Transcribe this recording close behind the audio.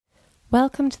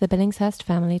Welcome to the Billingshurst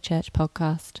Family Church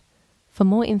podcast. For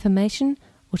more information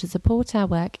or to support our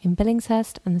work in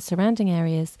Billingshurst and the surrounding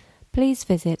areas, please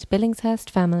visit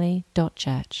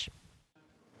billingshurstfamily.church.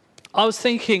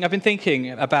 I've been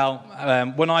thinking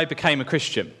about when I became a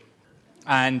Christian.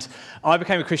 And I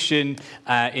became a Christian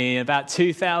in about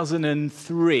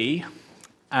 2003.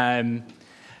 And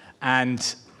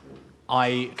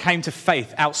I came to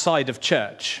faith outside of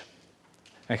church.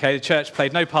 Okay, the church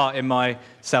played no part in my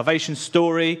salvation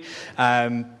story.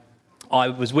 I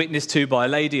was witnessed to by a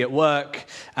lady at work,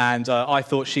 and I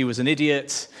thought she was an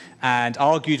idiot, and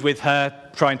argued with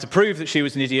her, trying to prove that she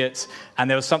was an idiot. And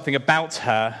there was something about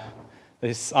her,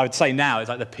 I would say now, it's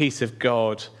like the peace of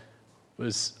God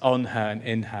was on her and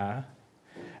in her.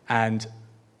 And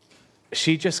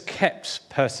she just kept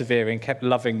persevering, kept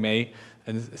loving me,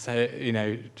 and so,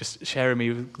 just sharing me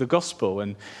the gospel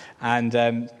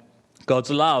and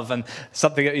God's love. And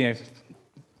something, a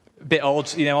bit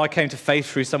odd, I came to faith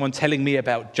through someone telling me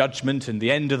about judgment and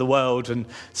the end of the world and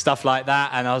stuff like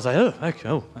that. And I was like,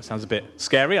 that sounds a bit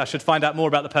scary. I should find out more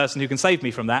about the person who can save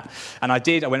me from that. And I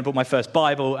did. I went and bought my first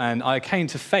Bible, and I came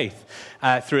to faith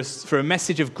through a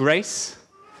message of grace,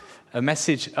 a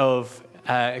message of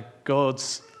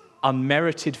God's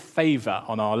unmerited favor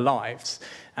on our lives,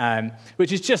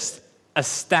 which is just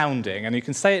astounding. And you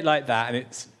can say it like that, and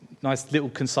it's nice little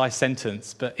concise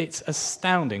sentence, but it's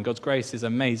astounding. God's grace is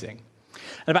amazing.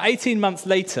 And about 18 months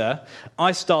later,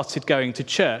 I started going to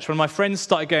church. One of my friends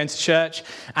started going to church,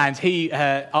 and he'd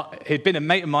been a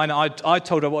mate of mine. I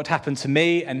told her what had happened to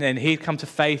me, and then he'd come to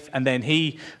faith, and then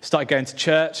he started going to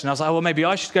church. And I was like, well, maybe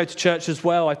I should go to church as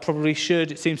well. I probably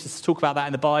should. It seems to talk about that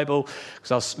in the Bible,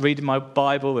 because I was reading my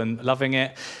Bible and loving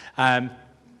it.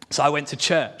 So I went to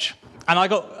church. And I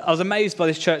was amazed by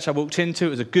this church I walked into. It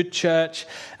was a good church,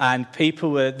 and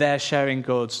people were there sharing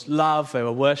God's love. They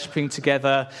were worshipping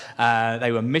together.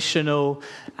 They were missional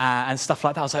and stuff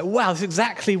like that. I was like, wow, this is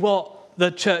exactly what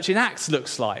the church in Acts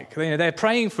looks like. They're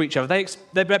praying for each other.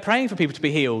 They're praying for people to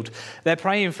be healed. They're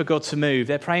praying for God to move.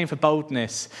 They're praying for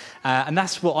boldness. And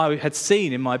that's what I had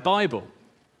seen in my Bible.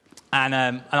 And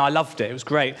I loved it. It was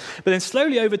great. But then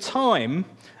slowly over time,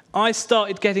 I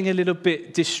started getting a little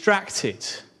bit distracted.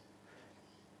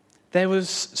 There was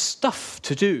stuff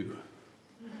to do.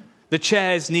 The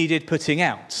chairs needed putting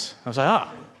out. I was like,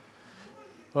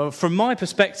 well, from my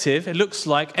perspective, it looks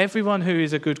like everyone who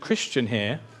is a good Christian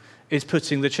here is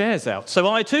putting the chairs out. So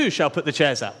I too shall put the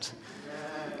chairs out.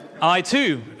 I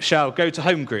too shall go to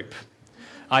home group.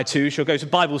 I too shall go to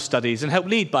Bible studies and help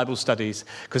lead Bible studies,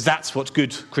 because that's what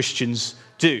good Christians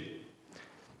do.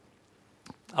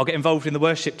 I'll get involved in the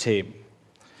worship team.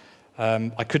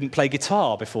 I couldn't play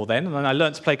guitar before then, and then I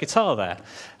learned to play guitar there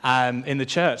in the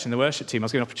church, in the worship team. I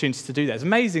was given opportunities to do that. It's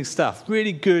amazing stuff,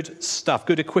 really good stuff,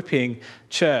 good equipping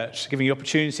church, giving you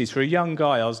opportunities. For a young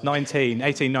guy, I was 19,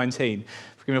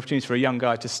 giving opportunities for a young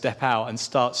guy to step out and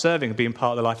start serving and being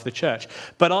part of the life of the church.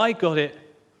 But I got it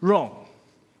wrong.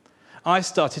 I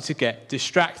started to get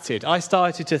distracted. I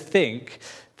started to think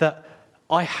that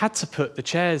I had to put the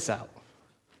chairs out,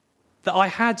 that I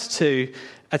had to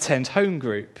attend home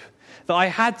group, that I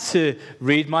had to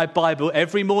read my Bible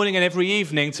every morning and every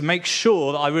evening to make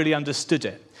sure that I really understood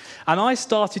it. And I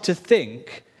started to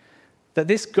think that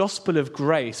this gospel of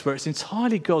grace, where it's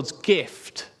entirely God's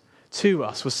gift to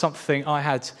us, was something I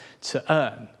had to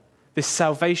earn. This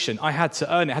salvation, I had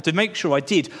to earn it. I had to make sure I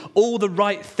did all the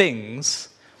right things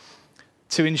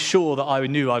to ensure that I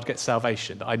knew I'd get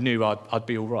salvation, that I knew I'd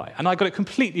be all right. And I got it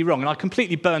completely wrong, and I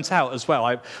completely burnt out as well.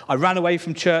 I ran away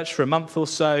from church for a month or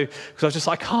so, because I was just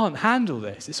like, I can't handle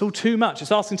this. It's all too much.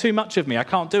 It's asking too much of me. I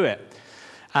can't do it.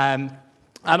 And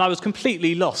I was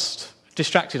completely lost,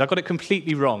 distracted. I got it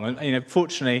completely wrong. And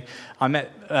fortunately, I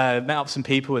met up with some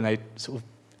people, and they sort of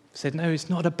said, no, it's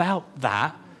not about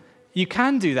that. You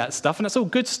can do that stuff, and that's all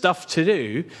good stuff to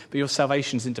do, but your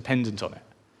salvation's independent on it.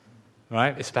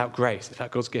 Right? It's about grace. It's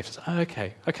about God's gift.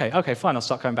 Okay, fine, I'll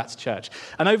start going back to church.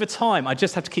 And over time, I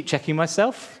just have to keep checking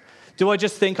myself. Do I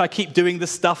just think I keep doing the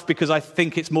stuff because I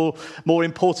think it's more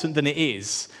important than it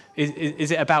is?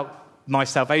 Is it about my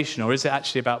salvation, or is it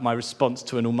actually about my response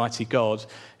to an almighty God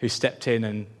who stepped in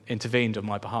and intervened on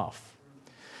my behalf?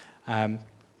 But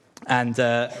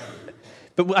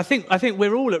I think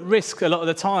we're all at risk a lot of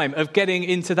the time of getting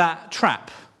into that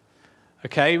trap.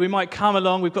 Okay, we might come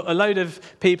along. We've got a load of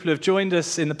people who have joined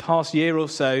us in the past year or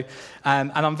so,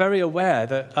 and I'm very aware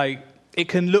that it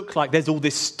can look like there's all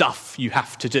this stuff you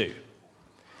have to do.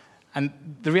 And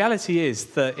the reality is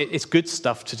that it's good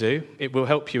stuff to do. It will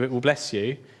help you. It will bless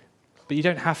you. But you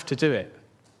don't have to do it.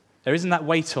 There isn't that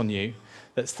weight on you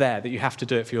that's there that you have to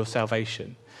do it for your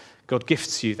salvation. God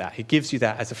gifts you that. He gives you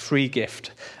that as a free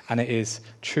gift, and it is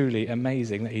truly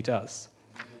amazing that he does.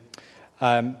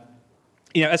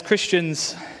 As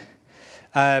Christians,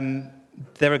 there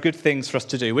are good things for us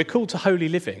to do. We're called to holy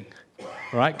living,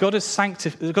 right? God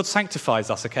sanctifies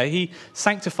us, okay? He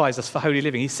sanctifies us for holy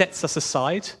living. He sets us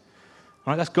aside,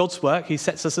 right? That's God's work. He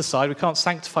sets us aside. We can't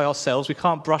sanctify ourselves. We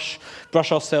can't brush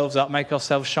ourselves up, make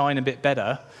ourselves shine a bit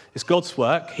better. It's God's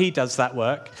work. He does that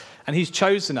work, and he's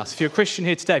chosen us. If you're a Christian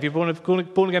here today, if you're a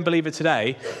born-again believer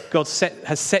today, God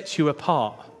has set you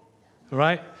apart,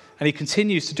 right? And he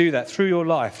continues to do that through your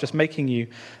life, just making you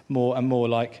more and more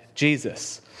like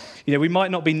Jesus. We might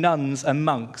not be nuns and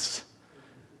monks,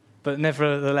 but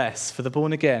nevertheless, for the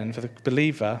born again, for the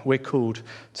believer, we're called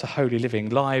to holy living,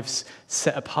 lives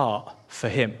set apart for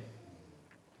him.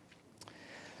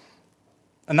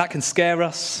 And that can scare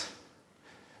us,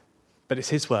 but it's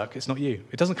his work, it's not you.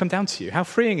 It doesn't come down to you. How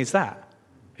freeing is that?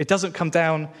 It doesn't come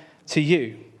down to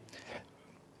you.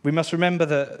 We must remember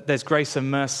that there's grace and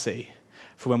mercy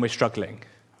for when we're struggling,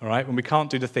 all right? When we can't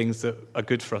do the things that are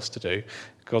good for us to do,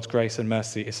 God's grace and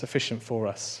mercy is sufficient for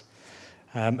us.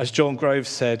 As John Groves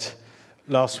said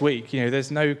last week,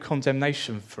 there's no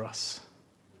condemnation for us.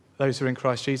 Those who are in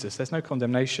Christ Jesus, there's no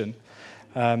condemnation.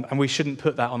 And we shouldn't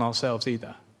put that on ourselves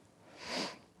either.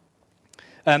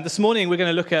 This morning we're going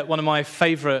to look at one of my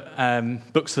favourite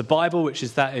books of the Bible, which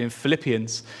is that in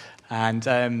Philippians. And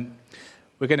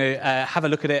we're going to have a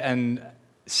look at it and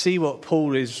see what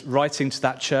Paul is writing to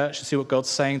that church and see what God's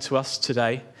saying to us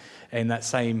today in that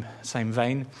same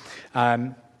vein.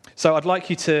 So I'd like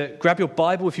you to grab your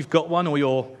Bible if you've got one, or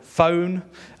your phone,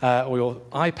 or your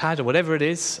iPad, or whatever it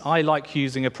is. I like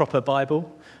using a proper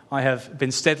Bible. I have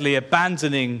been steadily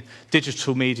abandoning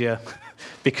digital media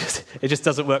because it just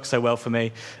doesn't work so well for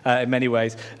me in many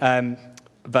ways.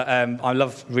 But I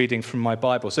love reading from my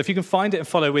Bible. So if you can find it and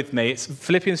follow with me, it's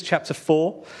Philippians chapter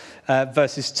 4,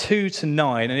 verses 2 to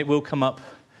 9, and it will come up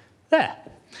there.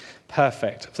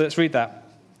 Perfect. So let's read that.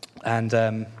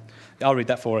 And I'll read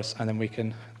that for us, and then we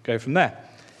can go from there.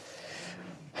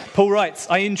 Paul writes,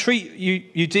 I entreat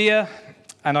Euodia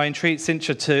and I entreat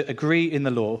Syntyche to agree in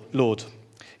the Lord.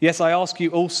 Yes, I ask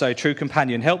you also, true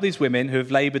companion, help these women who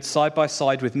have laboured side by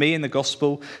side with me in the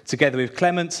gospel, together with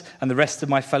Clement and the rest of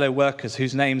my fellow workers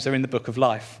whose names are in the book of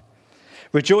life.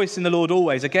 Rejoice in the Lord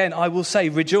always. Again, I will say,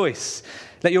 rejoice.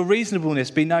 Let your reasonableness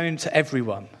be known to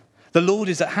everyone. The Lord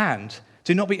is at hand.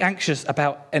 Do not be anxious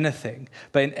about anything,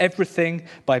 but in everything,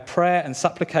 by prayer and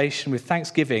supplication with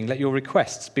thanksgiving, let your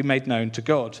requests be made known to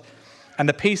God. And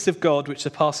the peace of God, which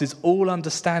surpasses all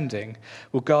understanding,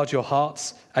 will guard your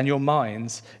hearts and your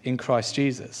minds in Christ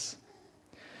Jesus.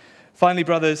 Finally,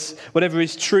 brothers, whatever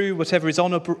is true, whatever is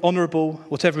honourable,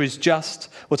 whatever is just,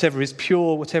 whatever is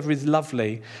pure, whatever is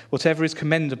lovely, whatever is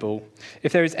commendable,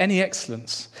 if there is any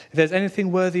excellence, if there is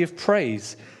anything worthy of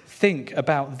praise, think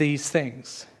about these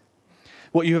things.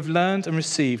 What you have learned and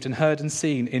received and heard and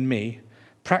seen in me,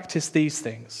 practice these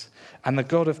things, and the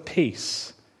God of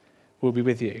peace will be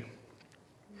with you.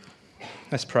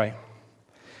 Let's pray.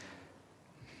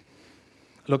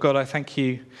 Lord God, I thank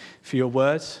you for your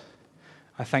word.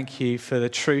 I thank you for the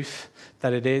truth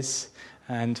that it is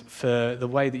and for the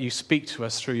way that you speak to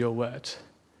us through your word.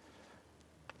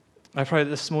 I pray that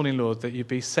this morning, Lord, that you'd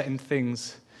be setting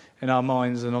things in our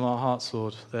minds and on our hearts,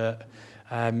 Lord, that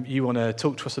you want to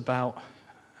talk to us about.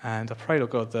 And I pray,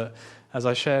 Lord God, that as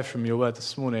I share from your word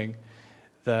this morning,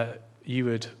 that you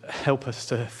would help us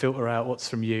to filter out what's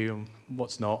from you and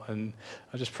what's not. And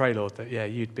I just pray, Lord, that,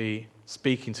 you'd be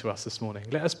speaking to us this morning.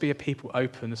 Let us be a people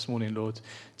open this morning, Lord,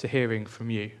 to hearing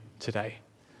from you today.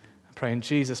 I pray in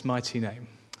Jesus' mighty name.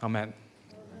 Amen.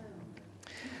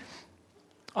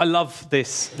 I love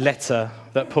this letter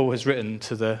that Paul has written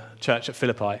to the church at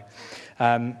Philippi.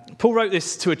 Paul wrote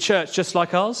this to a church just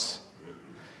like ours.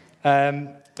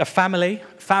 A family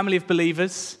of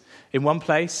believers in one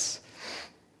place.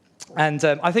 And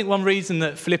I think one reason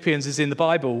that Philippians is in the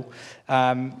Bible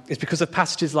is because of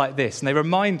passages like this. And they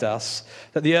remind us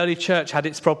that the early church had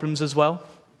its problems as well.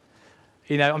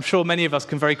 I'm sure many of us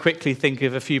can very quickly think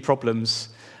of a few problems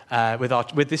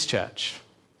with this church.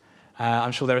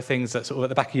 I'm sure there are things that sort of at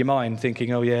the back of your mind thinking,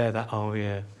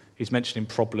 he's mentioning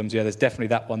problems. Yeah, there's definitely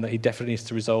that one that he definitely needs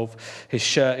to resolve. His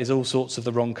shirt is all sorts of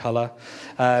the wrong colour.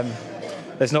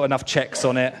 There's not enough checks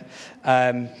on it.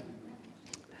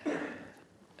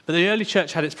 But the early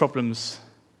church had its problems.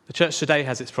 The church today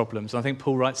has its problems. And I think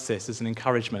Paul writes this as an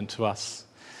encouragement to us.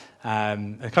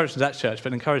 Encouragement to that church,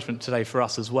 but encouragement today for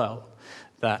us as well,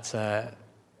 that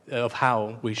of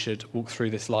how we should walk through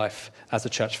this life as a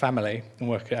church family and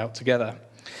work it out together.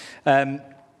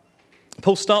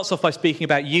 Paul starts off by speaking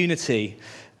about unity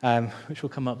which will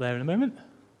come up there in a moment.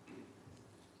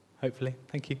 Hopefully,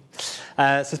 thank you.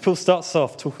 So Paul starts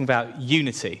off talking about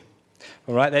unity.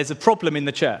 All right, there's a problem in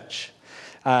the church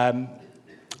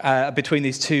between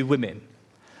these two women.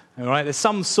 All right, there's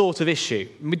some sort of issue.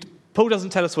 Paul doesn't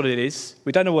tell us what it is.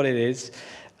 We don't know what it is.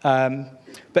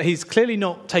 But he's clearly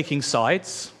not taking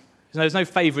sides. There's no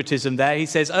favoritism there. He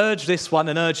says, urge this one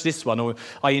and urge this one, or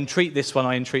I entreat this one,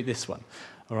 I entreat this one.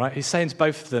 All right, he's saying to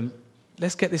both of them,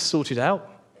 let's get this sorted out.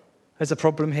 There's a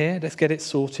problem here. Let's get it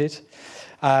sorted.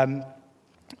 And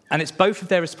it's both of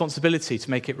their responsibility to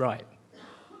make it right.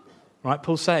 Right?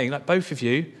 Paul's saying, like, both of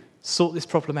you, sort this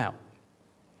problem out.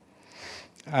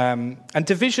 And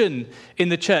division in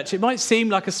the church, it might seem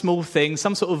like a small thing,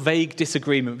 some sort of vague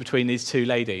disagreement between these two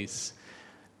ladies.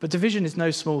 But division is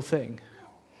no small thing.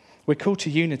 We're called to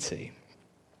unity.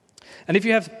 And if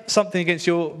you have something against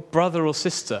your brother or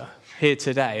sister here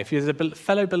today, if you're a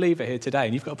fellow believer here today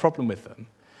and you've got a problem with them,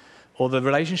 or the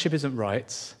relationship isn't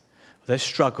right, there's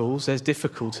struggles, there's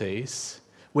difficulties,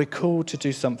 we're called to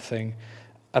do something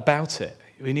about it.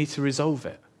 We need to resolve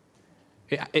it.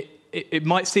 It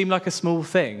might seem like a small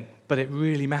thing, but it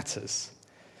really matters.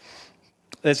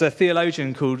 There's a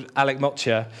theologian called Alec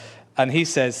Motyer, and he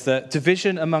says that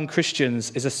division among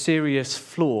Christians is a serious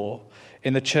flaw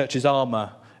in the church's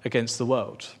armour against the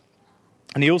world.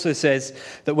 And he also says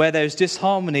that where there is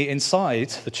disharmony inside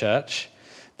the church,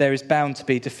 there is bound to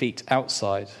be defeat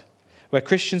outside. Where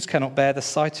Christians cannot bear the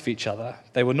sight of each other,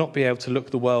 they will not be able to look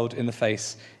the world in the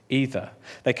face either.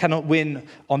 They cannot win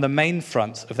on the main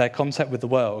front of their contact with the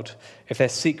world if they're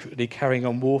secretly carrying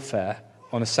on warfare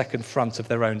on a second front of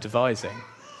their own devising.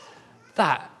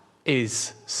 That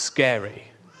is scary.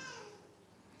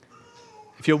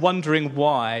 If you're wondering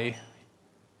why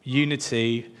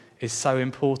unity is so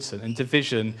important and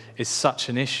division is such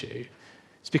an issue,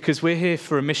 it's because we're here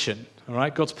for a mission, all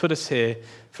right? God's put us here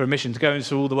for a mission to go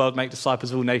into all the world, make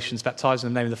disciples of all nations, baptize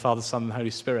in the name of the Father, Son, and the Holy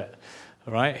Spirit,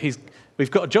 all right? We've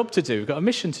got a job to do. We've got a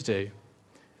mission to do.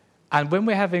 And when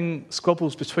we're having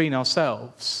squabbles between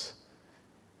ourselves,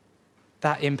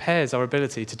 that impairs our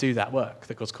ability to do that work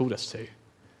that God's called us to.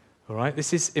 All right?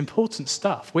 This is important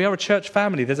stuff. We are a church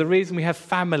family. There's a reason we have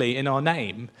family in our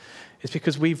name. It's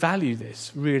because we value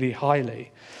this really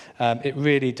highly. It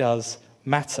really does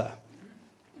matter.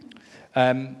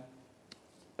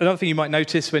 Another thing you might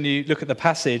notice when you look at the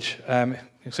passage,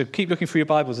 so keep looking through your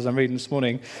Bibles as I'm reading this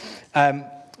morning,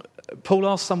 Paul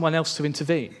asks someone else to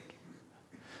intervene.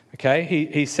 Okay,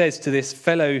 he says to this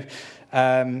fellow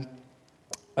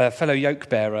yoke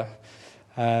bearer,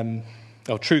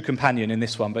 or true companion in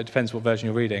this one, but it depends what version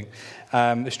you're reading.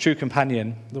 This true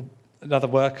companion, another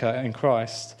worker in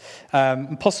Christ,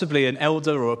 possibly an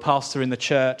elder or a pastor in the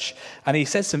church, and he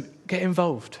says to them, get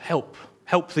involved, help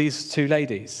these two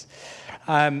ladies.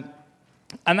 And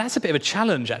that's a bit of a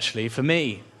challenge actually for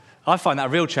me. I find that a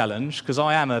real challenge because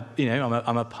I'm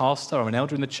a pastor, I'm an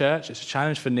elder in the church. It's a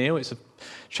challenge for Neil. It's a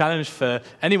challenge for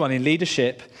anyone in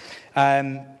leadership.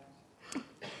 And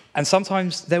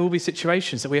sometimes there will be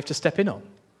situations that we have to step in on.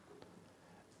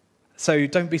 So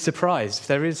don't be surprised if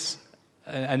there is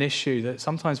an issue that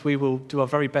sometimes we will do our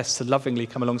very best to lovingly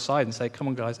come alongside and say, come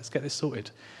on guys, let's get this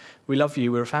sorted. We love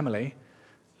you, we're a family.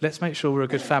 Let's make sure we're a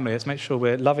good family. Let's make sure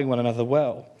we're loving one another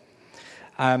well.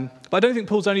 But I don't think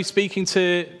Paul's only speaking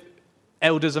to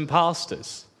elders and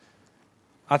pastors.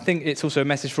 I think it's also a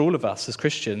message for all of us as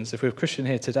Christians, if we're a Christian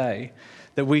here today,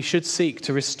 that we should seek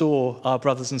to restore our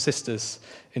brothers and sisters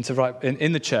in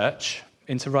the church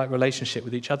into right relationship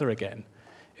with each other again.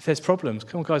 If there's problems,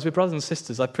 come on guys, we're brothers and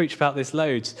sisters. I preach about this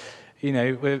loads. You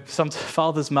know, we're some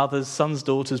fathers, mothers, sons,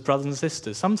 daughters, brothers and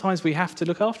sisters. Sometimes we have to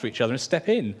look after each other and step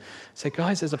in. Say,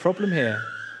 guys, there's a problem here.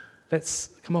 Let's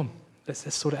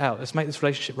sort it out. Let's make this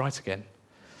relationship right again.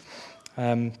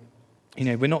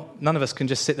 None of us can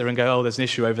just sit there and go, oh, there's an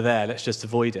issue over there, let's just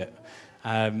avoid it.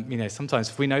 Sometimes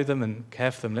if we know them and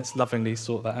care for them, let's lovingly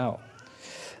sort that out.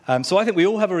 So I think we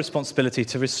all have a responsibility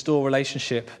to restore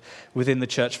relationship within the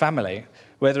church family,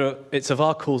 whether it's of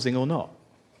our causing or not.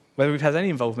 Whether we've had any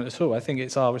involvement at all, I think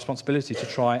it's our responsibility to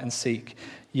try and seek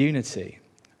unity.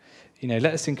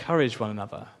 Let us encourage one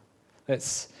another.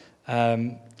 Let's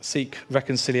seek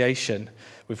reconciliation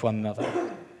with one another.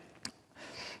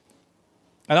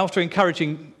 And after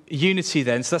encouraging unity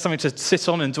then, so that's something to sit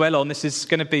on and dwell on. This is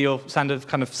going to be your standard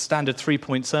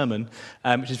 3-point sermon,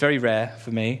 which is very rare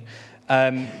for me.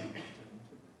 Turning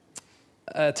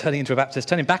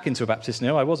back into a Baptist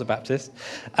now. I was a Baptist.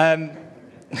 Like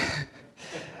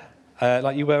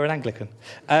you were an Anglican.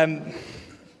 But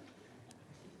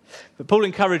Paul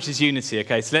encourages unity,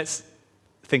 okay? So let's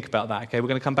think about that, okay? We're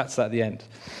going to come back to that at the end.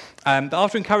 But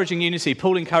after encouraging unity,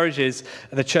 Paul encourages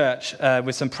the church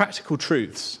with some practical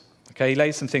truths. Okay, he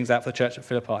lays some things out for the church at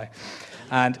Philippi.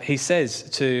 And he says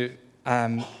to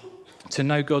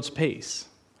know God's peace.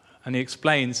 And he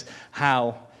explains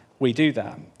how we do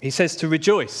that. He says to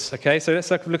rejoice. Okay, so let's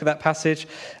look at that passage.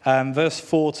 Verse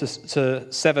 4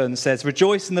 to 7 says,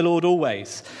 "Rejoice in the Lord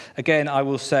always. Again, I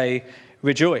will say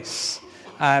rejoice."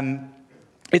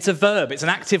 It's a verb. It's an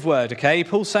active word, okay?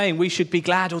 Paul's saying we should be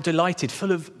glad or delighted,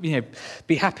 full of,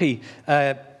 be happy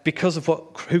because of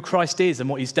who Christ is and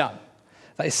what he's done.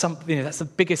 That is something, that's the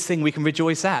biggest thing we can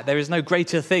rejoice at. There is no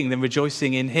greater thing than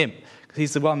rejoicing in him. Because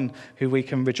he's the one who we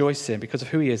can rejoice in because of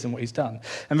who he is and what he's done.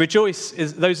 And rejoice,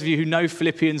 is those of you who know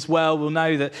Philippians well will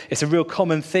know that it's a real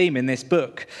common theme in this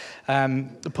book.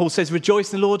 Paul says,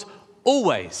 rejoice in the Lord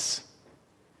always,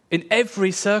 in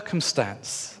every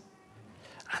circumstance.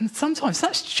 And sometimes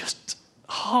that's just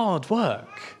hard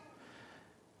work.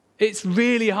 It's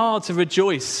really hard to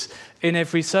rejoice in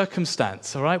every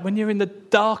circumstance, all right? When you're in the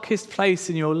darkest place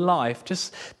in your life,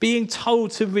 just being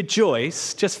told to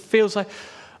rejoice just feels like,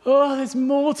 oh, there's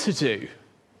more to do.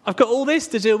 I've got all this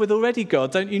to deal with already,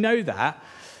 God. Don't you know that?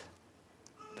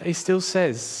 But he still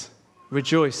says,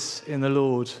 rejoice in the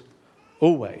Lord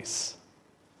always.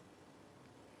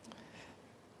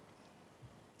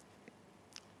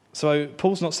 So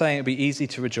Paul's not saying it'll be easy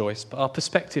to rejoice, but our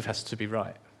perspective has to be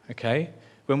right, okay?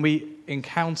 When we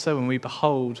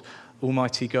behold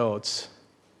Almighty God,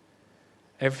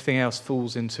 everything else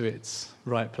falls into its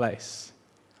right place.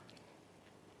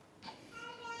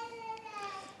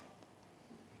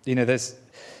 There's,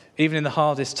 even in the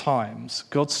hardest times,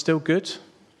 God's still good.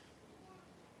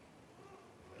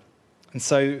 And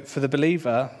so for the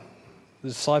believer, the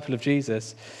disciple of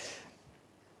Jesus,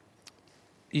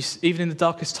 even in the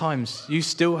darkest times, you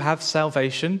still have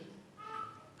salvation.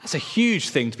 That's a huge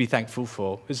thing to be thankful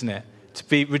for, isn't it? To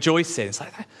be rejoicing. It's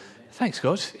like, thanks,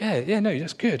 God. Yeah, no,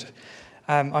 that's good.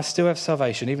 I still have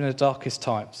salvation, even in the darkest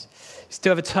times. You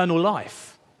still have eternal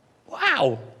life.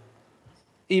 Wow!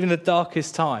 Even in the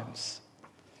darkest times.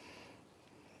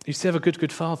 You still have a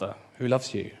good Father who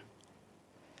loves you.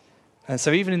 And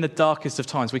so even in the darkest of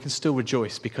times, we can still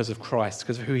rejoice because of Christ,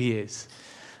 because of who he is.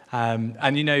 And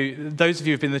those of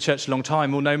you who've been in the church a long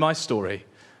time will know my story,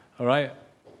 all right?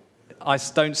 I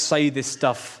don't say this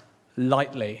stuff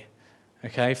lightly,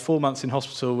 okay? 4 months in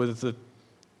hospital with the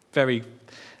very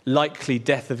likely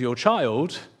death of your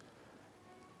child,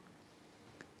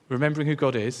 remembering who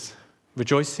God is,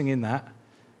 rejoicing in that,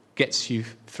 gets you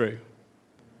through,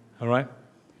 all right?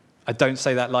 I don't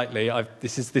say that lightly.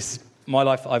 This is my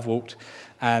life that I've walked,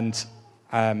 and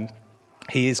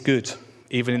he is good,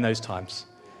 even in those times.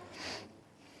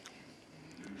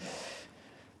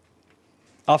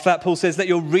 After that, Paul says, let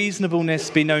your reasonableness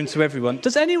be known to everyone.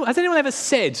 Has anyone ever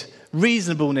said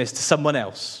reasonableness to someone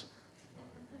else?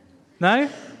 No?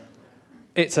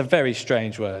 It's a very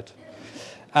strange word.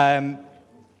 Paul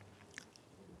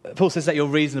says, let your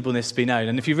reasonableness be known.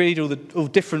 And if you read all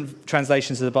different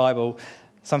translations of the Bible,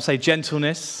 some say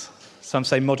gentleness, some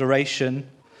say moderation,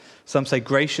 some say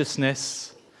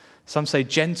graciousness, some say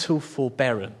gentle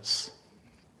forbearance.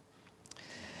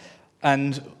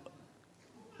 And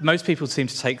most people seem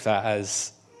to take that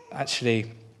as,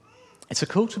 actually, it's a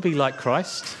call to be like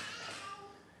Christ.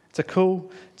 It's a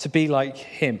call to be like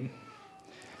him.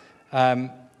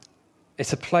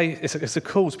 It's a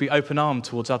call to be open-armed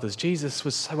towards others. Jesus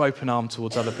was so open-armed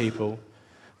towards other people,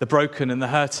 the broken and the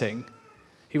hurting.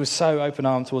 He was so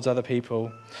open-armed towards other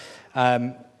people.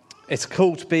 It's a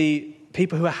call to be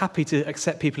people who are happy to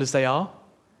accept people as they are,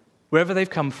 wherever they've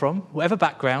come from, whatever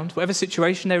background, whatever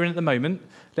situation they're in at the moment.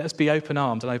 Let us be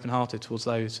open-armed and open-hearted towards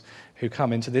those who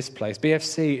come into this place.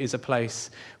 BFC is a place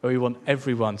where we want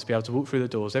everyone to be able to walk through the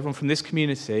doors, everyone from this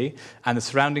community and the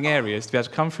surrounding areas to be able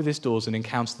to come through these doors and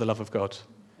encounter the love of God.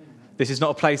 This is not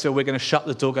a place where we're going to shut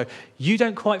the door and go, you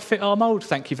don't quite fit our mould,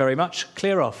 thank you very much,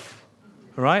 clear off.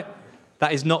 All right?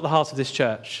 That is not the heart of this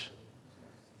church.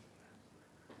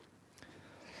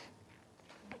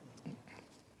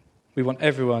 We want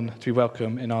everyone to be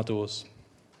welcome in our doors.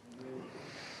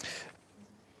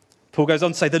 Paul goes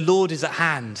on to say, the Lord is at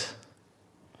hand.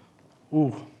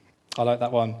 Ooh, I like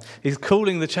that one. He's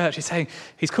calling the church,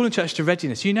 he's calling church to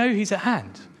readiness. You know he's at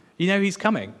hand. You know he's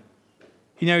coming.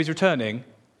 You know he's returning.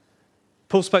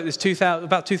 Paul spoke this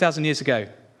about 2,000 years ago,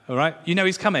 all right? You know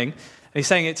he's coming, and he's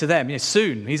saying it to them,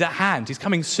 soon. He's at hand. He's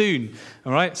coming soon,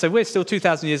 all right? So we're still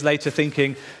 2,000 years later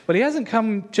thinking, well, he hasn't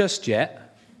come just yet.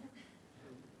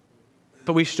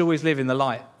 But we should always live in the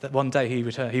light that one day he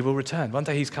will return. One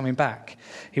day he's coming back.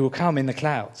 He will come in the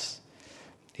clouds.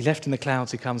 He left in the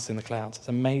clouds, he comes in the clouds. It's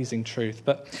an amazing truth.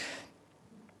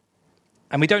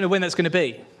 And we don't know when that's going to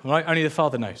be, right? Only the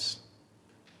Father knows.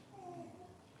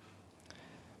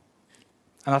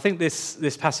 And I think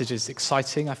this passage is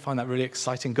exciting. I find that really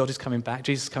exciting. God is coming back.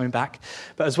 Jesus is coming back.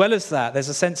 But as well as that, there's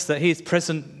a sense that he is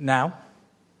present now.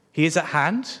 He is at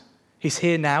hand. He's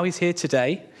here now. He's here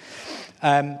today.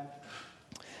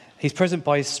 He's present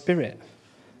by his Spirit.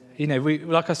 You know,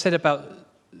 like I said about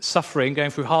suffering,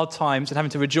 going through hard times and having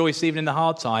to rejoice even in the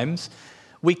hard times,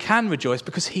 we can rejoice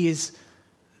because he is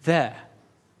there.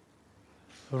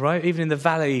 All right? Even in the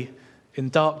valley, in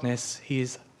darkness, he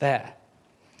is there.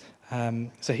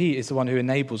 So he is the one who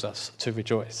enables us to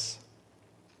rejoice.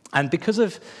 And because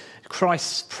of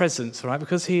Christ's presence, right,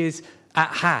 because he is at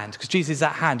hand, because Jesus is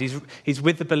at hand, he's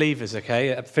with the believers, okay,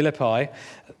 at Philippi,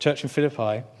 church in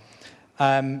Philippi,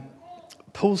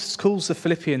 Paul calls the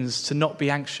Philippians to not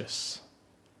be anxious.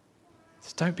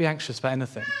 So don't be anxious about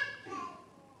anything.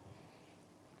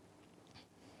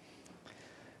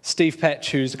 Steve Petch,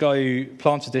 who's the guy who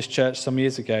planted this church some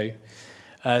years ago,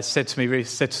 said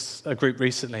to a group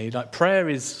recently, like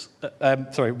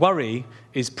worry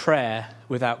is prayer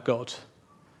without God.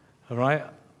 All right?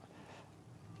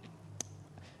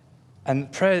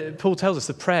 And prayer, Paul tells us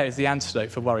that prayer is the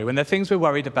antidote for worry. When there are things we're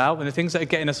worried about, when there are things that are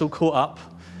getting us all caught up,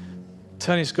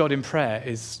 turning to God in prayer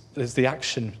is the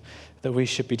action that we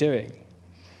should be doing.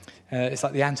 It's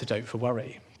like the antidote for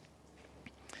worry.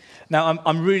 Now,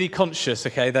 I'm really conscious,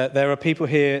 okay, that there are people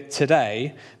here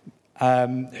today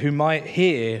who might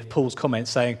hear Paul's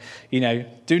comments saying, you know,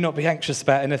 do not be anxious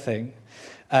about anything.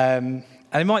 And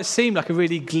it might seem like a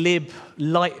really glib,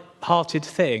 light-hearted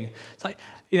thing. It's like,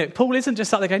 you know, Paul isn't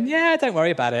just sat there going, yeah, don't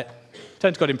worry about it.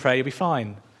 Turn to God in prayer, you'll be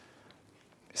fine.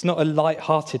 It's not a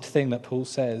light-hearted thing that Paul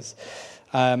says.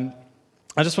 I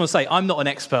just want to say, I'm not an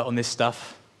expert on this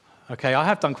stuff. Okay, I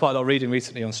have done quite a lot of reading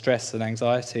recently on stress and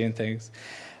anxiety and things.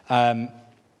 But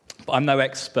I'm no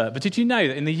expert. But did you know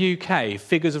that in the UK,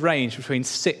 figures range between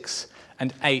 6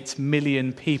 and 8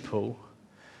 million people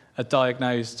are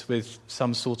diagnosed with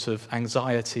some sort of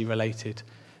anxiety-related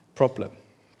problem?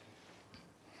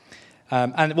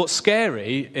 And what's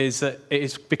scary is that it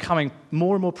is becoming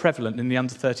more and more prevalent in the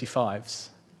under 35s.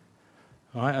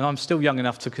 All right? And I'm still young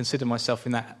enough to consider myself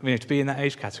in that, to be in that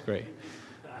age category.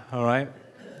 All right?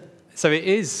 So it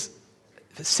is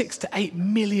 6 to 8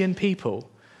 million people.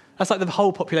 That's like the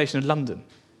whole population of London.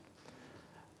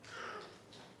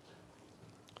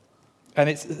 And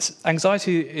it's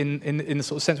anxiety in the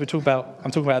sort of sense I'm talking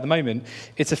about at the moment.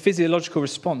 It's a physiological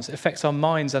response. It affects our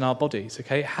minds and our bodies,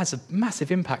 okay? It has a massive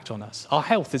impact on us. Our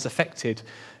health is affected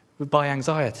by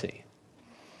anxiety.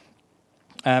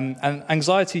 And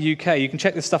Anxiety UK, you can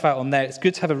check this stuff out on there. It's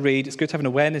good to have a read. It's good to have an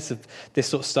awareness of this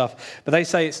sort of stuff. But they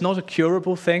say it's not a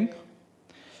curable thing.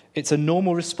 It's a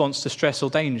normal response to stress or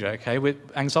danger, okay?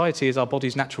 Anxiety is our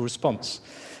body's natural response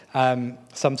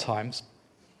sometimes.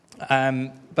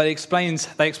 But they explain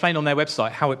on their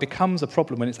website how it becomes a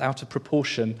problem when it's out of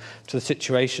proportion to the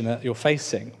situation that you're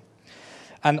facing.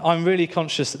 And I'm really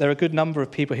conscious that there are a good number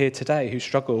of people here today who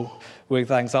struggle with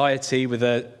anxiety, with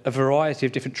a variety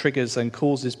of different triggers and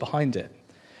causes behind it.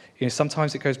 You know,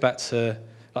 sometimes it goes back to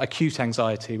acute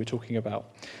anxiety we're talking about.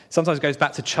 Sometimes it goes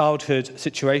back to childhood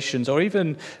situations or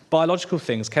even biological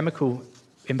things, chemical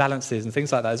imbalances and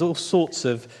things like that. There's all sorts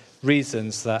of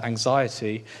reasons that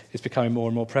anxiety is becoming more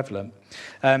and more prevalent.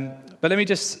 But let me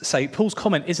just say, Paul's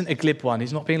comment isn't a glib one.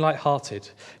 He's not being light-hearted.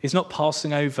 He's not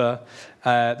passing over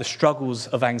the struggles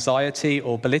of anxiety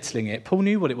or belittling it. Paul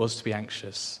knew what it was to be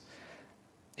anxious.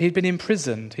 He'd been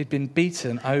imprisoned. He'd been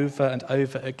beaten over and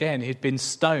over again. He'd been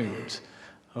stoned.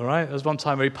 All right? There was one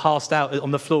time where he passed out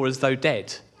on the floor as though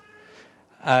dead.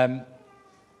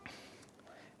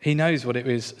 He knows what it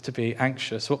is to be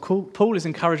anxious. What Paul is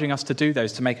encouraging us to do, though,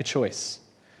 is to make a choice.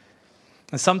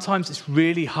 And sometimes it's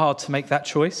really hard to make that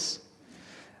choice.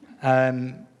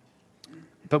 But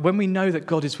when we know that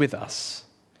God is with us,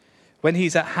 when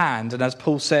he's at hand, and as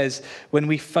Paul says, when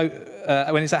he's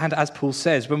at hand, as Paul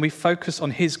says, when we focus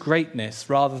on his greatness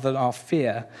rather than our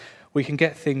fear, we can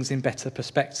get things in better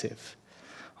perspective.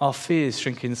 Our fears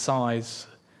shrink in size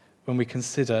when we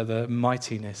consider the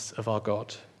mightiness of our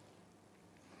God.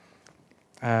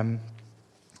 And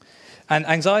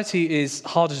anxiety is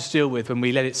harder to deal with when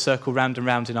we let it circle round and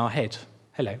round in our head.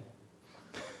 Hello.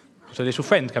 Got a little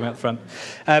friend coming up front.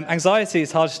 Anxiety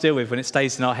is harder to deal with when it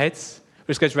stays in our heads. It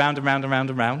just goes round and round and round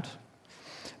and round.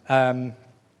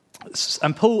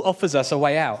 And Paul offers us a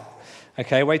way out,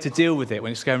 okay, a way to deal with it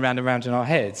when it's going round and round in our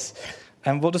heads.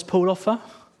 And what does Paul offer?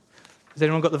 Has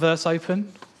anyone got the verse open?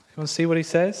 You want to see what he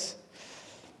says?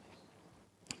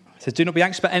 He says, do not be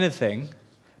anxious about anything,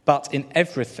 But in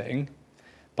everything,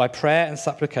 by prayer and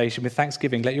supplication with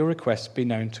thanksgiving, let your requests be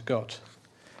known to God.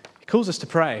 He calls us to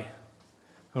pray.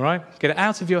 All right? Get it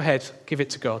out of your head, give it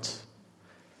to God.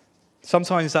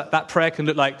 Sometimes that prayer can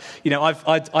look like,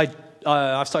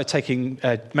 I've started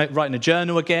writing a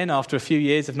journal again after a few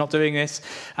years of not doing this,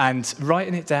 and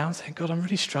writing it down, saying, God, I'm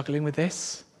really struggling with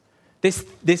this.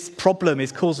 This problem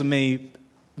is causing me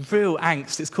real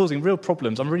angst. It's causing real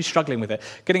problems. I'm really struggling with it.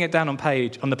 Getting it down on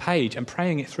the page and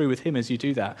praying it through with him as you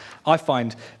do that, I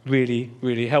find really,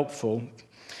 really helpful.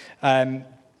 But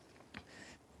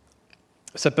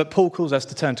Paul calls us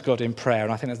to turn to God in prayer,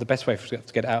 and I think that's the best way for us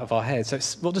to get it out of our heads. So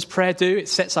what does prayer do? It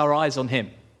sets our eyes on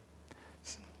him.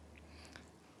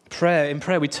 In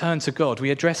prayer, we turn to God,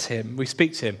 we address him, we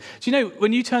speak to him. Do you know,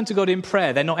 when you turn to God in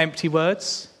prayer, they're not empty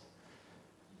words?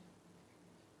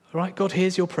 All right, God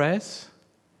hears your prayers.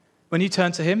 When you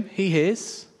turn to him, he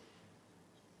hears.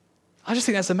 I just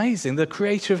think that's amazing. The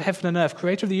creator of heaven and earth,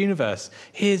 creator of the universe,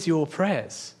 hears your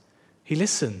prayers. He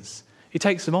listens. He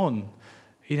takes them on.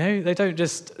 You know,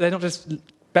 they're not just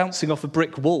bouncing off a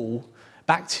brick wall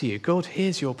back to you. God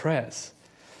hears your prayers.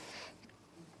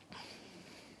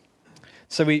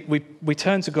 So we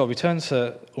turn to God, we turn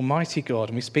to Almighty God,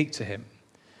 and we speak to him.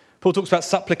 Paul talks about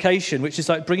supplication, which is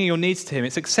like bringing your needs to him.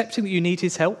 It's accepting that you need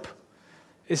his help.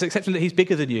 It's accepting that he's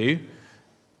bigger than you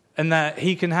and that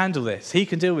he can handle this. He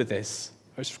can deal with this.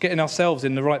 It's getting ourselves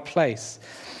in the right place.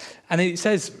 And it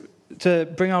says to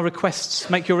bring our requests,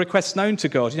 make your requests known to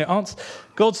God. You know,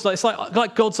 it's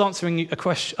like God's asking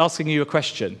you a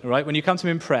question, right? When you come to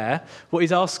him in prayer, what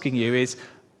he's asking you is,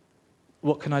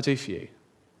 what can I do for you?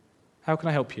 How can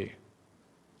I help you?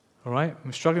 All right?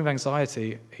 I'm struggling with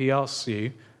anxiety. He asks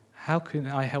you, how can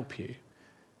I help you?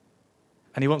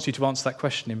 And he wants you to answer that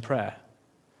question in prayer.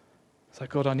 It's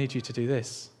like, God, I need you to do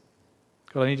this.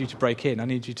 God, I need you to break in. I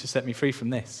need you to set me free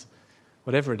from this.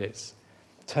 Whatever it is,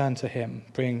 turn to him.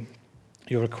 Bring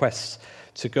your requests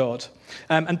to God.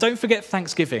 And don't forget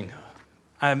thanksgiving.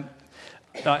 For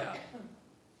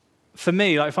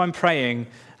me, if I'm praying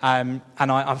and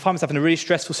I find myself in a really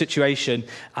stressful situation,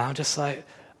 and I'm just like,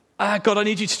 God, I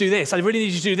need you to do this. I really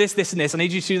need you to do this, this, and this. I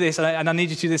need you to do this, and I need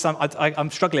you to do this.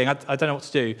 I'm struggling. I don't know what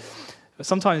to do. But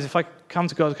sometimes if I come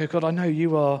to God, I go, God, I know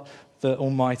you are the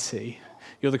Almighty.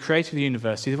 You're the creator of the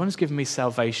universe. You're the one who's given me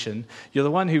salvation. You're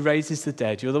the one who raises the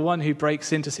dead. You're the one who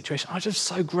breaks into situations. I'm just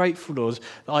so grateful, Lord,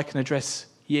 that I can address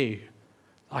you.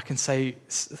 I can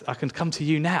come to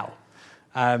you now.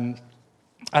 And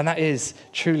that is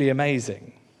truly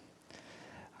amazing.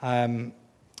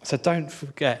 So don't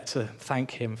forget to thank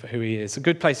him for who he is. A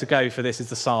good place to go for this is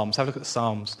the Psalms. Have a look at the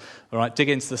Psalms. All right, dig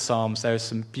into the Psalms. There is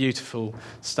some beautiful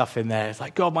stuff in there. It's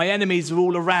like, God, my enemies are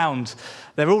all around.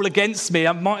 They're all against me.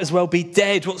 I might as well be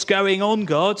dead. What's going on,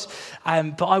 God?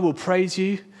 But I will praise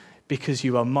you because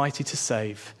you are mighty to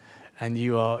save, and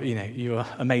you are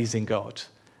amazing God.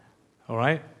 All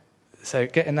right. So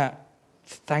getting that,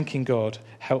 thanking God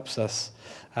helps us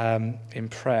in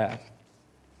prayer.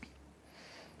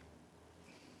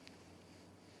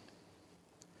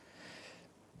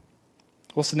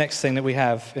 What's the next thing that we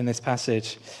have in this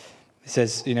passage? It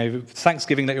says,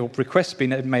 thanksgiving, let your requests be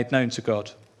made known to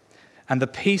God. And the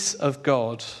peace of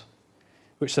God,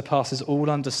 which surpasses all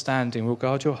understanding, will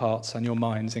guard your hearts and your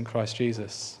minds in Christ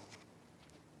Jesus.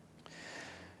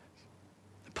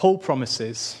 God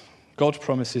promises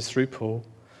through Paul,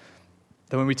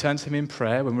 that when we turn to him in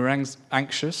prayer, when we're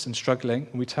anxious and struggling,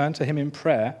 when we turn to him in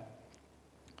prayer,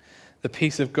 the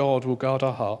peace of God will guard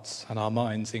our hearts and our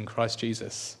minds in Christ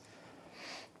Jesus.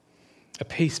 A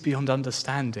peace beyond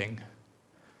understanding.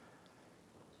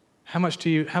 How much do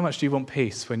you want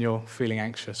peace when you're feeling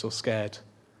anxious or scared?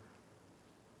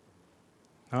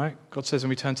 All right? God says when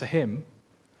we turn to him,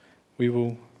 we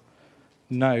will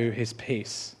know his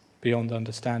peace beyond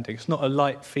understanding. It's not a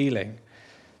light feeling.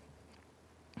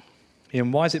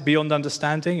 And why is it beyond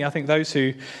understanding? I think those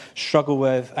who struggle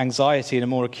with anxiety in a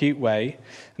more acute way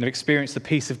and have experienced the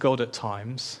peace of God at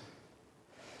times,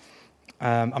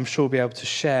 I'm sure will be able to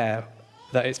share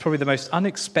that it's probably the most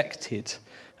unexpected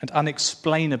and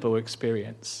unexplainable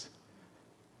experience.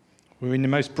 We're in the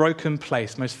most broken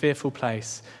place, most fearful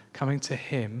place, coming to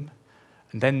him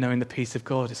and then knowing the peace of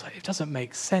God. It's like, it doesn't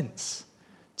make sense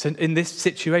in this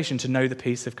situation to know the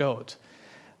peace of God.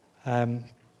 And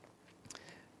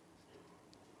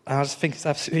I just think it's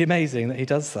absolutely amazing that he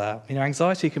does that.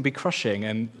 Anxiety can be crushing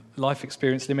and life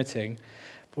experience limiting,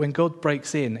 but when God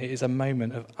breaks in, it is a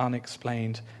moment of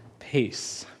unexplained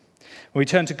peace. When we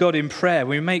turn to God in prayer,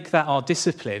 when we make that our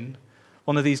discipline,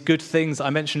 one of these good things that I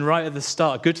mentioned right at the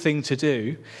start, a good thing to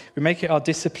do, we make it our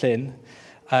discipline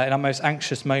in our most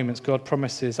anxious moments, God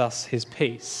promises us his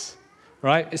peace.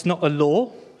 right? It's not a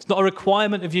law. It's not a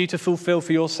requirement of you to fulfill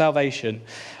for your salvation.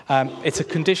 It's a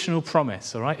conditional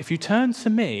promise, all right? If you turn to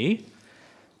me,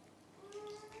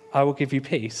 I will give you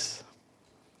peace.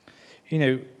 You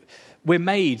know, we're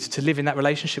made to live in that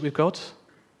relationship with God,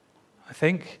 I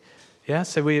think. Yeah,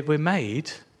 so we're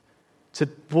made to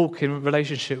walk in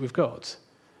relationship with God.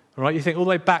 All right, you think all the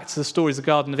way back to the stories of the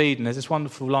Garden of Eden, there's this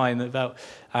wonderful line about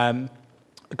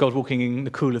God walking in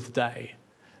the cool of the day.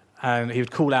 And he would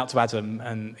call out to Adam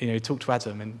and, talk to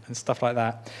Adam and stuff like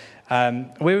that.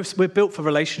 We're built for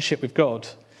relationship with God.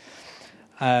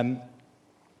 So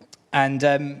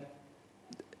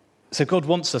God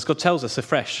wants us, God tells us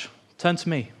afresh, turn to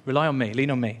me, rely on me, lean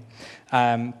on me.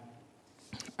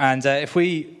 If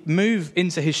we move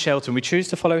into his shelter and we choose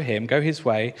to follow him, go his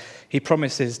way, he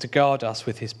promises to guard us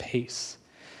with his peace.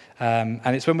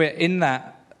 And it's when we're in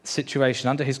that situation,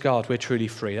 under his guard, we're truly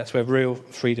free. That's where real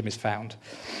freedom is found.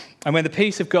 And when the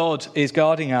peace of God is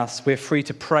guarding us, we're free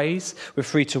to praise, we're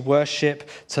free to worship,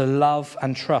 to love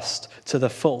and trust to the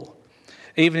full.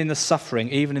 Even in the suffering,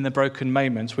 even in the broken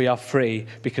moments, we are free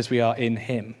because we are in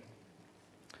him.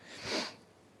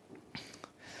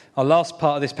 Our last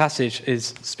part of this passage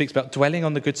speaks about dwelling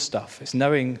on the good stuff. It's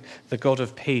knowing the God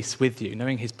of peace with you,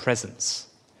 knowing his presence.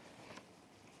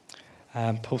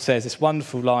 Paul says this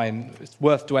wonderful line, it's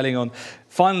worth dwelling on.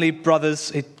 Finally, brothers,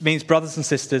 it means brothers and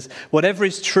sisters, whatever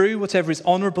is true, whatever is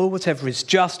honourable, whatever is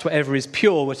just, whatever is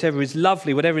pure, whatever is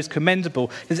lovely, whatever is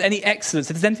commendable, if there's any excellence,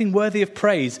 if there's anything worthy of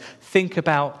praise, think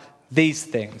about these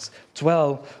things.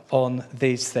 Dwell on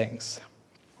these things.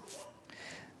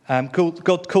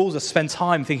 God calls us to spend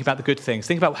time thinking about the good things.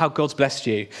 Think about how God's blessed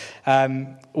you.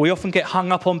 We often get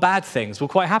hung up on bad things. We'll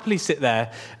quite happily sit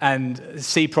there and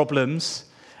see problems.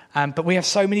 But we have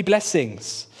so many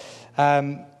blessings.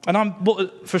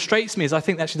 What frustrates me is I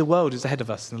think actually the world is ahead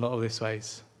of us in a lot of these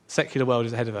ways. The secular world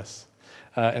is ahead of us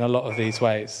in a lot of these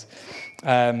ways.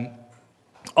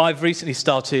 I've recently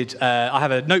started, I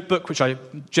have a notebook which I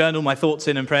journal my thoughts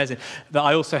in and prayers in, but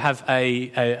I also have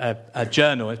a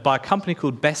journal. It's by a company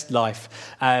called Best Life,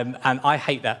 and I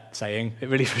hate that saying. It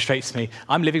really frustrates me.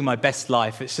 I'm living my best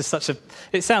life. It's just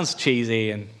it sounds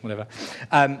cheesy and whatever.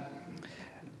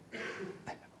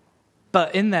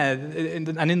 But in there,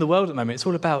 and in the world at the moment, it's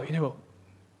all about,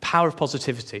 power of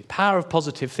positivity, power of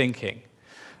positive thinking,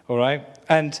 all right?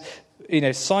 And,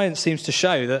 science seems to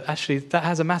show that actually that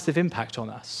has a massive impact on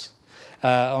us,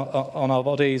 on our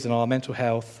bodies and our mental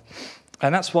health.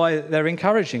 And that's why they're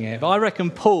encouraging it. But I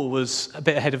reckon Paul was a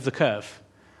bit ahead of the curve,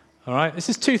 all right? This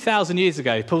is 2,000 years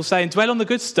ago. Paul's saying, dwell on the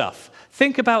good stuff.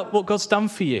 Think about what God's done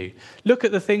for you. Look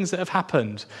at the things that have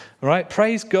happened, all right?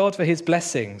 Praise God for his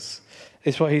blessings.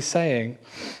 Is what he's saying.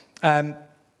 And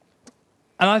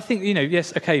I think,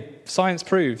 yes, okay, science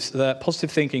proves that positive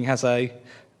thinking has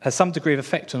some degree of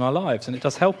effect on our lives, and it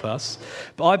does help us.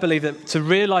 But I believe that to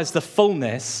realise the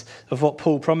fullness of what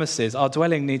Paul promises, our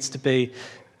dwelling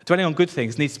on good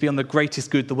things needs to be on the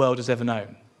greatest good the world has ever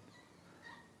known.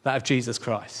 That of Jesus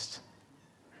Christ.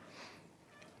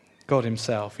 God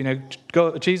himself.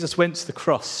 Jesus went to the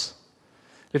cross,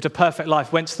 lived a perfect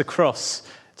life, went to the cross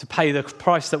to pay the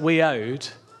price that we owed,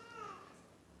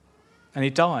 and he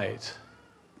died.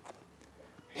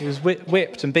 He was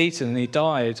whipped and beaten, and he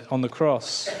died on the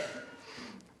cross.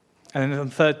 And then on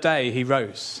the third day, he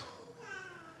rose.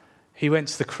 He went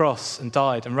to the cross and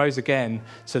died and rose again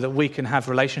so that we can have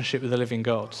relationship with the living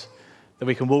God, that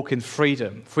we can walk in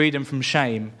freedom from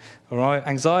shame. All right?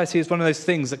 Anxiety is one of those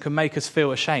things that can make us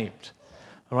feel ashamed.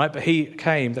 All right, but he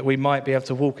came that we might be able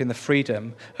to walk in the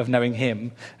freedom of knowing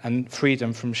him and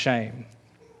freedom from shame.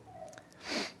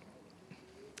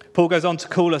 Paul goes on to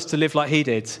call us to live like he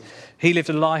did. He lived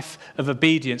a life of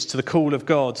obedience to the call of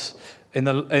God in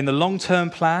the long-term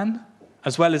plan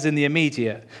as well as in the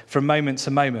immediate, from moment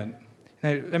to moment.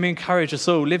 Let me encourage us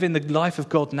all, live in the life of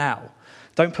God now.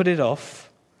 Don't put it off.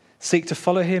 Seek to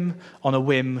follow him on a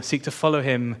whim. Seek to follow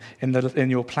him in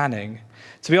your planning.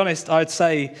 To be honest, I'd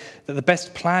say that the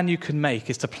best plan you can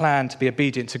make is to plan to be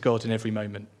obedient to God in every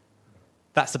moment.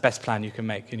 That's the best plan you can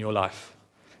make in your life.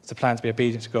 It's to plan to be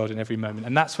obedient to God in every moment.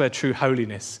 And that's where true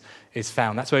holiness is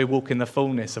found. That's where we walk in the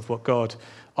fullness of what God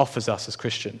offers us as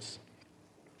Christians.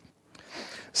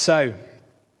 So,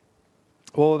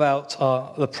 what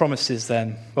about the promises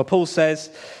then? Well, Paul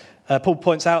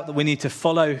points out that we need to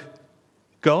follow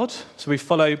God. So we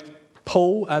follow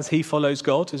Paul as he follows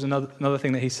God, is another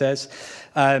thing that he says.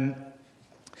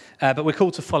 But we're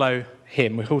called to follow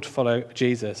him. We're called to follow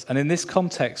Jesus. And in this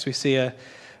context, we see a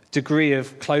degree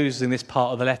of closing this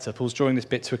part of the letter. Paul's drawing this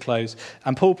bit to a close.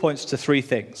 And Paul points to three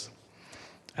things.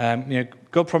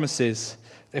 God promises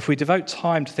if we devote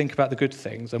time to think about the good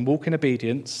things and walk in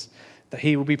obedience, that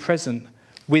he will be present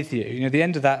with you. You know, the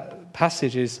end of that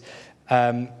passage is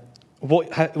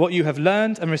what you have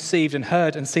learned and received and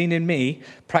heard and seen in me,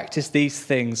 practice these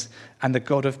things, and the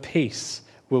God of peace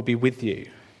will be with you.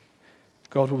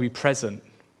 God will be present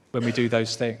when we do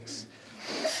those things.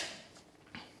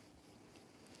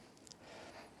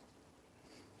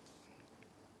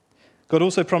 God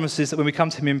also promises that when we come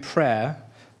to him in prayer,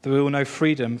 that we will know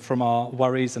freedom from our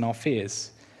worries and our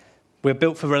fears. We're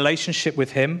built for relationship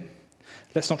with him.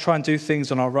 Let's not try and do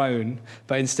things on our own,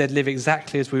 but instead live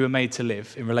exactly as we were made to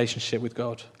live, in relationship with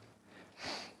God.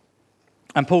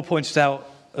 And Paul pointed out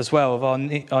as well of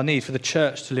our need for the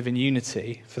church to live in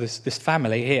unity, for this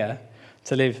family here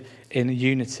to live in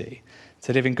unity,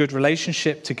 to live in good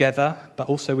relationship together, but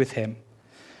also with him.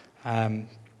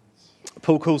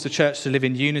 Paul calls the church to live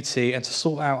in unity and to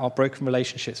sort out our broken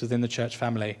relationships within the church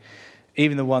family,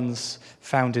 even the ones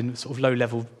found in sort of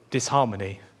low-level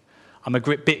disharmony. I'm a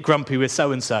bit grumpy with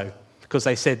so-and-so because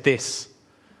they said this.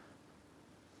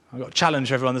 I've got to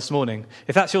challenge everyone this morning.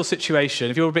 If that's your situation,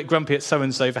 if you're a bit grumpy at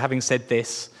so-and-so for having said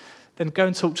this, then go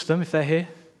and talk to them if they're here.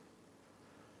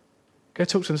 Go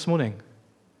talk to them this morning.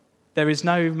 There is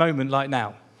no moment like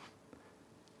now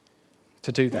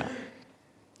to do that.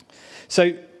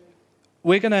 So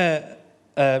we're going to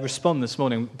respond this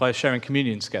morning by sharing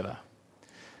communion together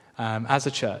as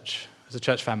a church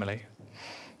family.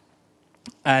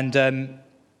 And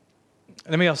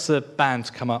let me ask the band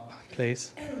to come up,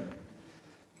 please.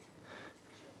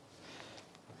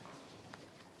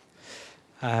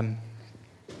 And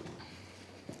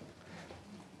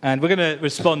we're going to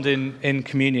respond in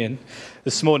communion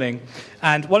this morning.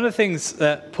 And one of the things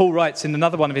that Paul writes in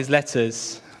another one of his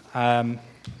letters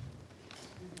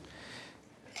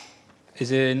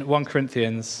is in 1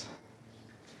 Corinthians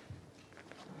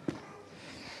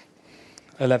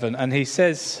 11. And he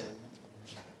says,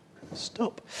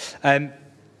 stop.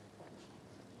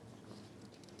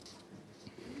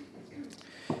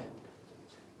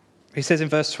 He says in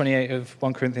verse 28 of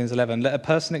 1 Corinthians 11, let a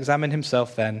person examine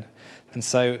himself then, and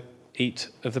so eat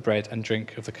of the bread and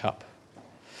drink of the cup.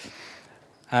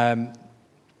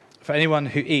 For anyone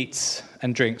who eats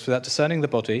and drinks without discerning the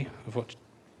body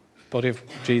of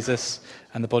Jesus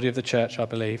and the body of the church, I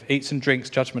believe, eats and drinks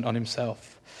judgment on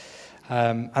himself.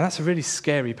 And that's a really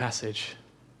scary passage.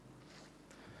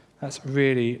 That's a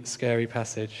really scary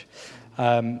passage.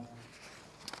 And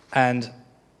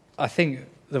I think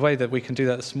the way that we can do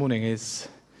that this morning is,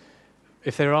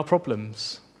 if there are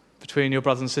problems between your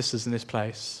brothers and sisters in this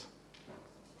place,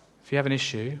 if you have an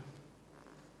issue,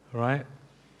 all right,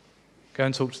 go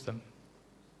and talk to them.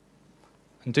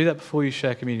 And do that before you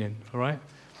share communion, all right?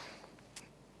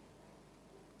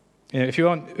 You know,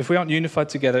 if we aren't unified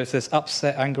together, if there's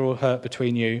upset, anger, or hurt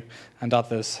between you and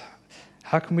others,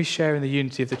 how can we share in the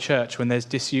unity of the church when there's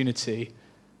disunity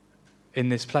in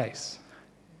this place?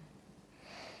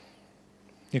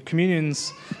 You know,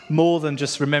 communion's more than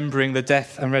just remembering the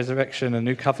death and resurrection and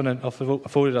new covenant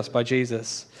afforded us by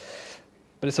Jesus,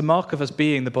 but it's a mark of us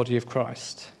being the body of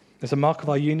Christ. It's a mark of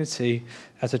our unity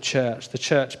as a church, the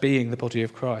church being the body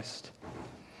of Christ.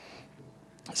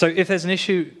 So if there's an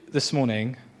issue this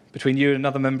morning between you and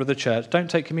another member of the church,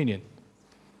 don't take communion,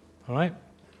 all right?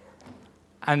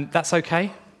 And that's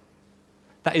okay.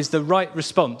 That is the right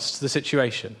response to the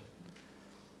situation.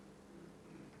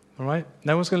 All right?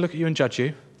 No one's going to look at you and judge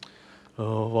you.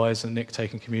 Oh, why isn't Nick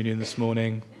taking communion this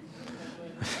morning?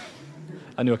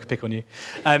 I knew I could pick on you.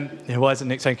 Why isn't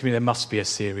Nick taking communion? There must be a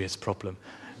serious problem.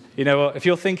 You know what? If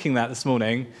you're thinking that this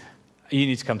morning, you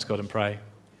need to come to God and pray.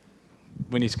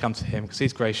 We need to come to him because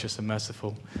he's gracious and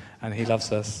merciful and he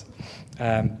loves us.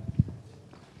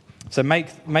 So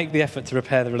make the effort to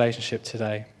repair the relationship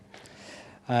today.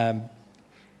 And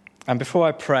before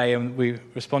I pray and we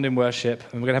respond in worship,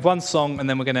 and we're going to have one song and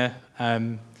then we're going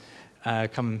to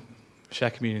come share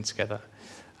communion together.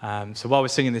 So while we're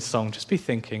singing this song, just be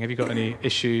thinking, have you got any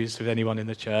issues with anyone in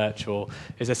the church? Or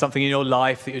is there something in your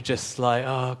life that you're just like,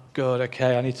 oh, God,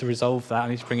 okay, I need to resolve that. I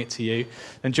need to bring it to you.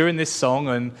 And during this song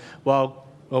and while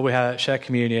we share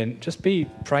communion, just be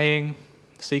praying,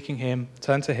 seeking him,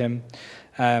 turn to him.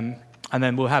 And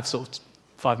then we'll have sort of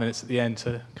 5 minutes at the end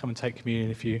to come and take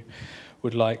communion if you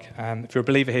would like. If you're a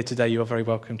believer here today, you are very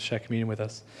welcome to share communion with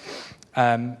us.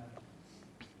 But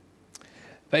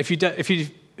if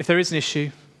there is an issue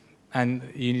and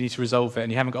you need to resolve it and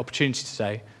you haven't got opportunity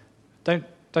today,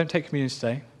 don't take communion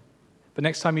today. But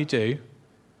next time you do,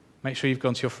 make sure you've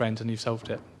gone to your friend and you've solved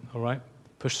it, all right?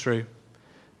 Push through.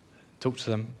 Talk to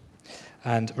them.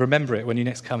 And remember it when you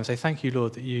next come and say, thank you,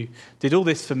 Lord, that you did all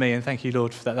this for me, and thank you,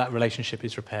 Lord, that relationship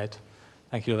is repaired.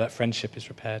 Thank you, Lord, that friendship is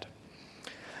repaired.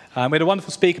 We had a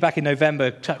wonderful speaker back in November,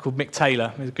 a chap called Mick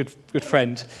Taylor, he's a good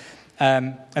friend.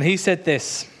 And he said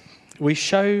this: we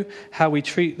show how we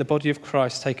treat the body of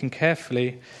Christ taken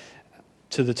carefully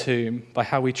to the tomb by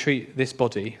how we treat this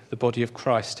body, the body of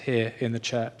Christ here in the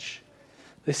church.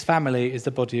 This family is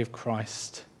the body of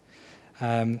Christ,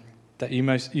 that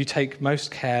you take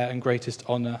most care and greatest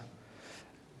honour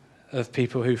of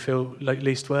people who feel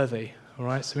least worthy. All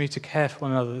right, so we need to care for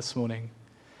one another this morning.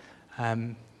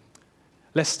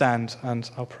 Let's stand and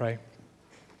I'll pray.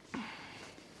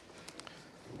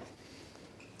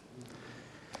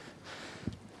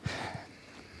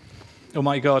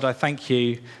 Almighty God, I thank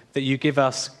you that you give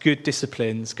us good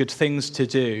disciplines, good things to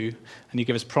do, and you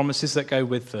give us promises that go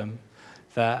with them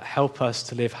that help us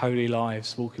to live holy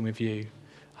lives walking with you.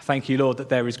 I thank you, Lord, that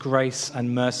there is grace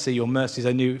and mercy. Your mercies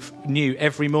are new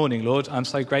every morning, Lord. I'm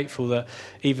so grateful that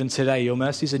even today your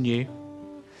mercies are new.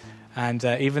 And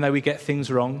even though we get things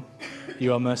wrong,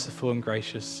 you are merciful and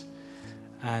gracious.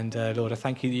 And Lord, I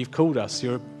thank you that you've called us.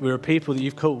 We're a people that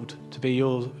you've called to be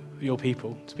your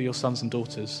people, to be your sons and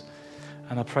daughters.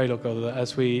 And I pray, Lord God, that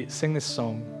as we sing this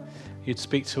song, you'd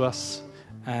speak to us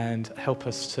and help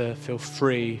us to feel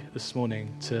free this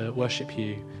morning to worship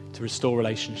you, to restore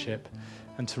relationship,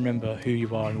 and to remember who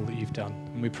you are and all that you've done.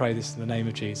 And we pray this in the name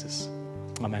of Jesus.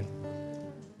 Amen.